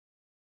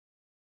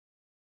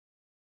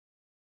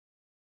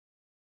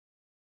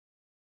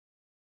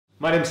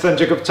My name is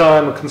Sanjay Gupta.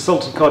 I'm a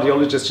consultant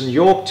cardiologist in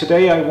York.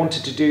 Today I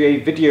wanted to do a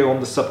video on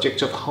the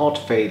subject of heart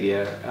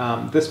failure.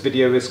 This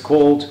video is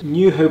called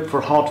New Hope for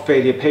Heart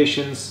Failure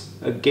Patients,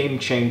 a Game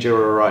Changer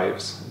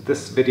Arrives.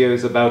 This video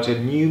is about a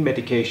new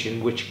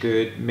medication which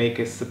could make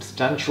a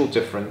substantial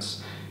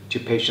difference to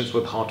patients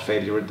with heart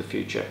failure in the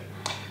future.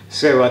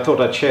 So I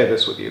thought I'd share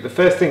this with you. The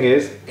first thing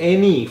is,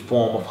 any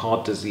form of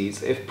heart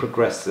disease, if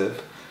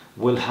progressive,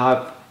 will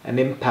have an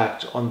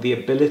impact on the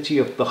ability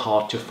of the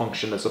heart to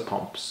function as a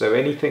pump. So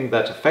anything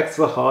that affects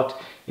the heart,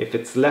 if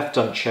it's left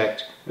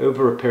unchecked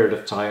over a period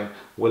of time,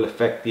 will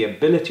affect the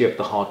ability of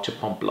the heart to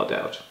pump blood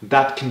out.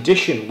 That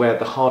condition where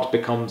the heart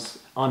becomes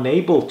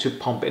unable to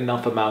pump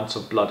enough amounts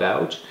of blood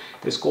out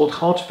is called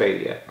heart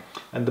failure.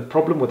 And the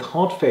problem with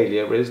heart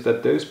failure is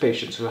that those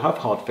patients who have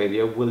heart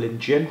failure will in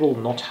general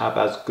not have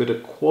as good a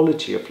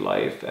quality of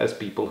life as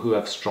people who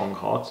have strong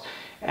hearts.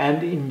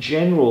 And in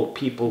general,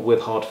 people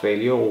with heart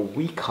failure or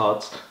weak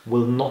hearts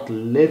will not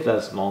live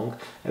as long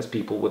as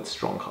people with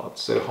strong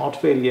hearts. So heart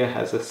failure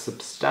has a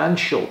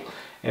substantial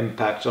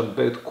impact on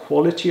both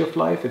quality of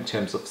life in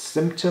terms of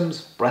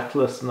symptoms,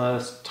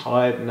 breathlessness,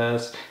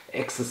 tiredness,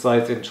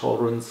 exercise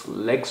intolerance,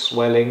 leg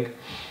swelling,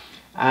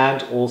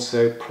 and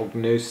also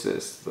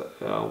prognosis,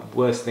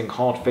 worsening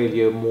heart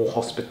failure, more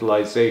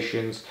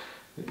hospitalizations,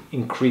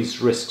 increased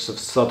risks of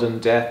sudden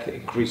death,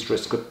 increased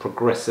risk of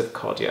progressive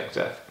cardiac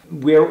death.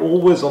 We're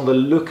always on the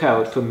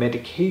lookout for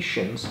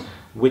medications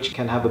which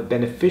can have a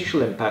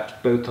beneficial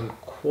impact both on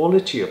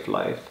quality of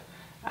life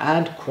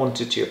and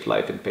quantity of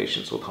life in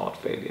patients with heart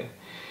failure.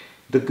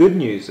 The good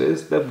news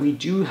is that we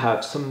do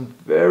have some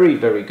very,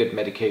 very good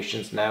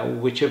medications now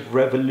which have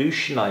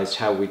revolutionized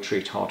how we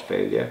treat heart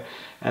failure,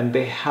 and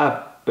they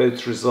have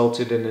both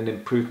resulted in an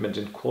improvement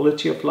in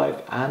quality of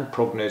life and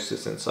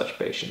prognosis in such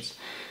patients.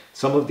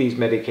 Some of these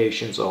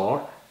medications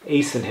are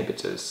ACE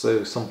inhibitors,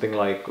 so something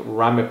like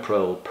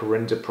ramipril,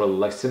 perindopril,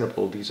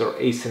 lisinopril. These are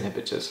ACE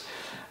inhibitors,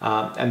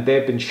 and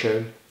they've been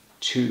shown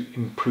to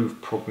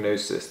improve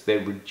prognosis. They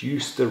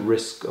reduce the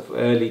risk of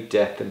early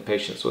death in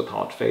patients with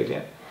heart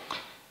failure.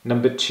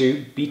 Number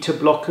two, beta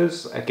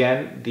blockers.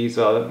 Again, these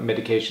are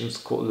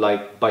medications called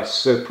like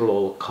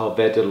bisoprolol,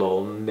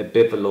 carvedilol,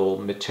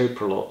 nebivolol,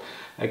 metoprolol.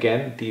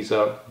 Again, these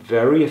are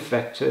very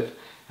effective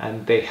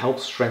and they help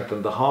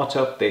strengthen the heart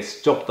up. They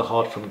stop the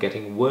heart from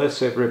getting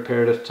worse over a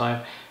period of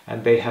time,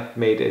 and they have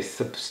made a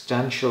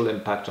substantial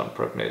impact on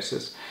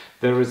prognosis.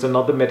 There is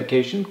another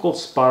medication called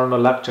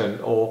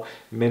spironolactone, or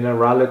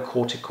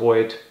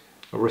mineralocorticoid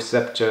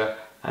receptor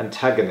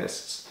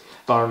antagonists.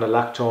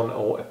 Spironolactone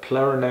or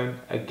eplerenone,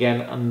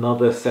 again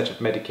another set of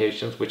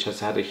medications which has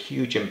had a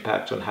huge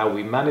impact on how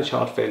we manage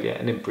heart failure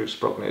and improves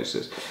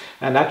prognosis.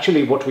 And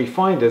actually what we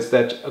find is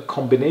that a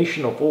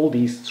combination of all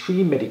these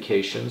three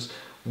medications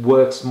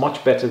works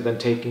much better than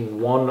taking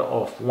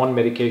one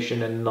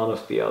medication and none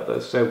of the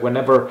others. So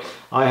whenever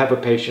I have a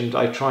patient,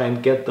 I try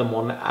and get them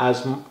on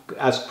as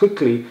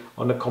quickly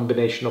on a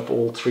combination of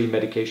all three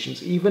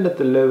medications, even at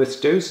the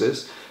lowest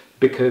doses,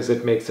 because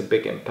it makes a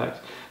big impact.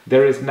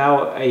 There is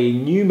now a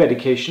new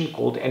medication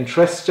called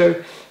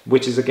Entresto,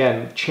 which is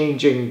again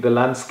changing the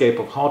landscape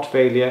of heart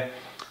failure.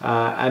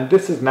 And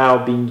this is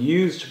now being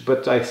used,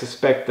 but I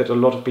suspect that a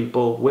lot of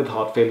people with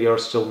heart failure are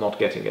still not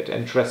getting it.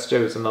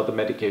 Entresto is another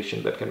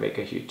medication that can make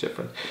a huge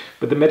difference.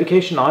 But the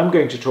medication I'm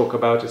going to talk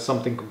about is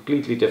something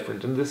completely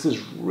different, and this is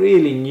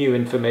really new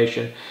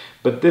information,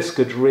 but this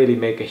could really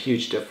make a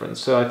huge difference.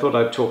 So I thought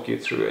I'd talk you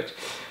through it.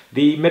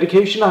 The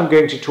medication I'm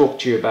going to talk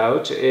to you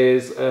about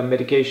is a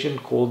medication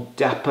called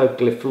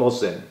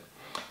dapagliflozin.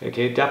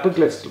 Okay,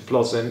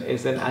 dapagliflozin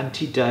is an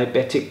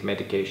anti-diabetic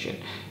medication.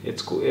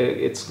 It's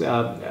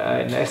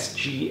an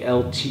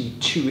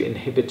SGLT2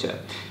 inhibitor.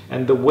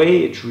 And the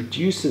way it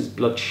reduces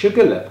blood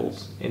sugar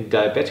levels in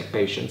diabetic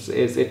patients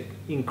is it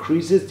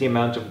increases the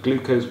amount of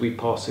glucose we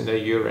pass in our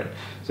urine.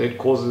 So it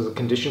causes a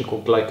condition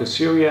called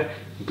glycosuria.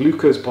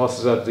 Glucose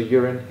passes out of the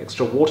urine,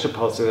 extra water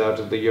passes out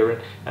of the urine,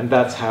 and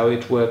that's how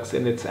it works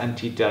in its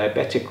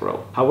anti-diabetic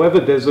role. However,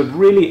 there's a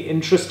really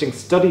interesting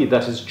study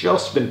that has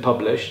just been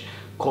published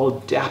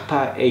called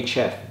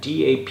DAPA-HF,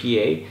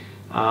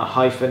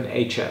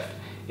 DAPA-HF.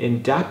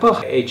 In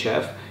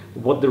DAPA-HF,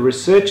 what the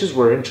researchers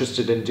were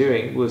interested in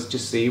doing was to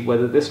see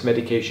whether this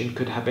medication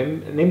could have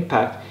an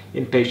impact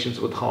in patients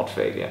with heart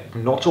failure.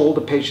 Not all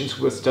the patients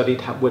who were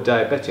studied were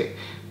diabetic,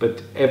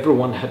 but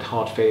everyone had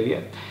heart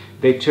failure.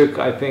 They took,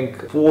 I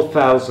think,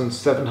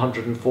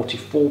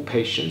 4,744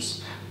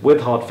 patients with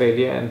heart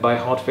failure, and by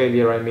heart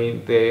failure I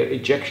mean their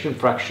ejection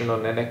fraction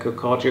on an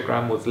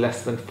echocardiogram was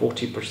less than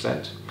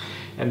 40%.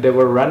 And they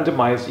were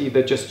randomized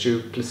either just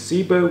to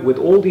placebo with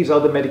all these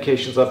other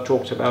medications I've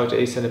talked about,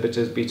 ACE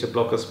inhibitors, beta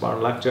blockers,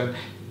 spironolactone.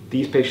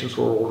 These patients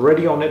were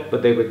already on it,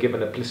 but they were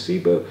given a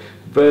placebo,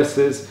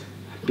 versus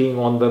being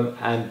on them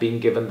and being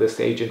given this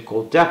agent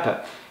called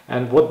DAPA.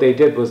 And what they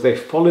did was they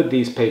followed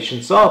these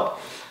patients up,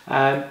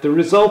 and the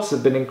results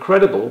have been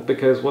incredible,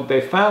 because what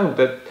they found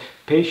that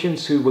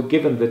patients who were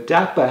given the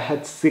DAPA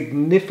had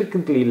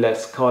significantly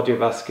less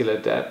cardiovascular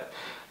death,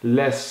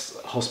 less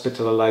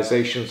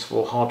hospitalizations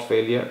for heart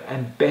failure,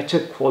 and better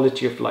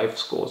quality of life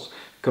scores.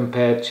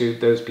 compared to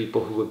those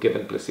people who were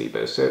given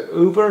placebo. So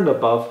over and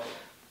above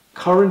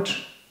current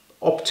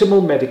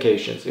optimal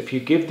medications, if you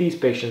give these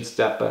patients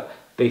DAPA,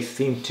 they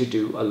seem to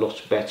do a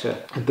lot better.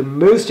 And the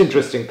most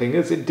interesting thing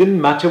is it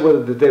didn't matter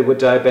whether they were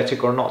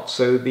diabetic or not.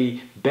 So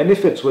the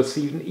benefits were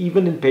seen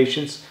even in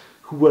patients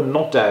who were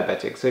not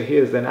diabetic. So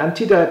here's an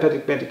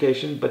anti-diabetic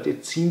medication, but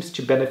it seems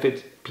to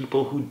benefit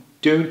people who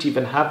don't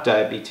even have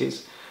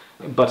diabetes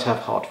but have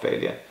heart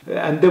failure.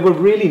 And there were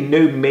really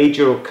no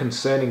major or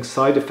concerning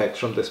side effects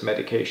from this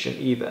medication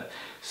either.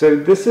 So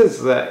this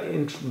is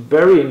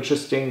very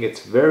interesting.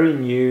 It's very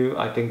new.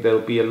 I think there'll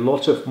be a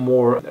lot of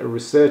more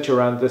research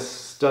around this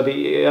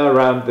study,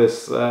 around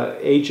this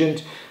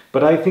agent.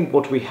 But I think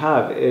what we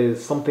have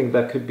is something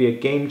that could be a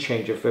game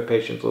changer for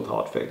patients with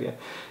heart failure.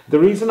 The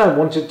reason I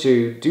wanted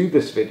to do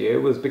this video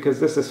was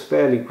because this is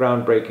fairly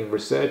groundbreaking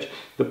research.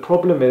 The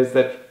problem is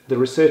that the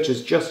research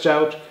is just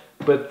out,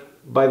 but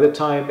by the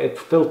time it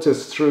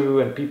filters through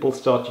and people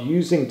start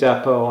using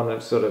DAPA on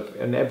a sort of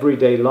an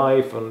everyday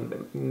life,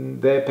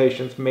 and their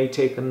patients may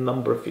take a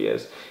number of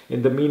years.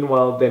 In the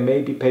meanwhile, there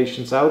may be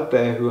patients out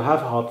there who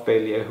have heart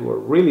failure, who are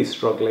really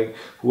struggling,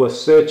 who are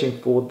searching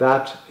for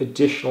that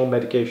additional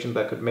medication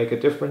that could make a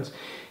difference.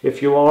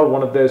 If you are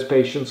one of those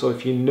patients, or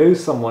if you know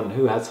someone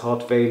who has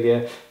heart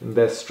failure and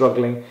they're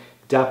struggling,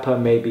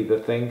 DAPA may be the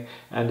thing,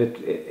 and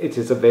it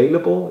is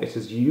available. It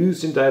is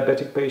used in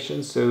diabetic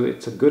patients, so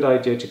it's a good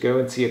idea to go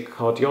and see a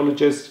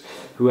cardiologist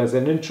who has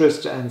an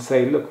interest and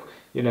say, look,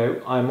 you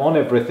know, I'm on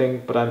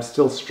everything, but I'm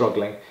still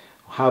struggling.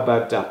 How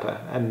about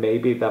DAPA? And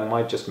maybe that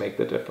might just make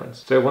the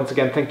difference. So once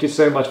again, thank you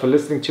so much for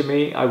listening to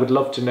me. I would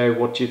love to know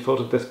what you thought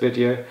of this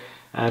video.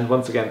 And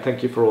once again,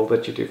 thank you for all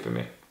that you do for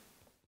me.